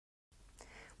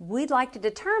we'd like to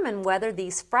determine whether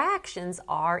these fractions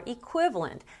are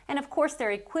equivalent. And of course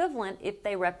they're equivalent if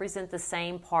they represent the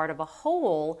same part of a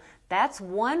whole. That's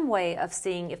one way of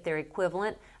seeing if they're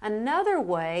equivalent. Another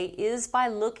way is by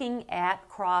looking at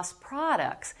cross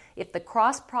products. If the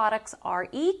cross products are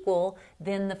equal,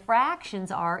 then the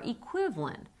fractions are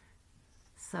equivalent.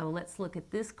 So let's look at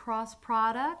this cross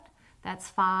product. That's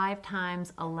 5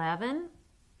 times 11.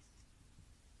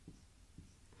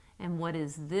 And what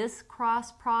is this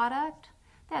cross product?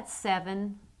 That's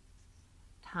 7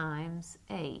 times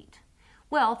 8.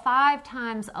 Well, 5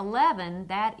 times 11,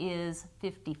 that is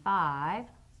 55.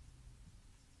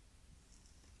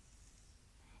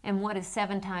 And what is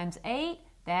 7 times 8?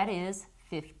 That is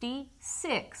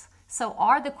 56. So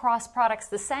are the cross products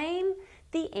the same?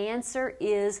 The answer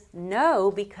is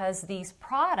no, because these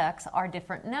products are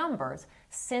different numbers.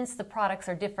 Since the products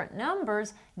are different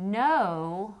numbers,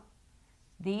 no,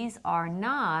 these are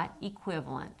not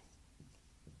equivalent.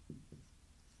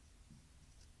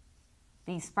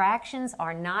 These fractions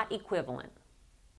are not equivalent.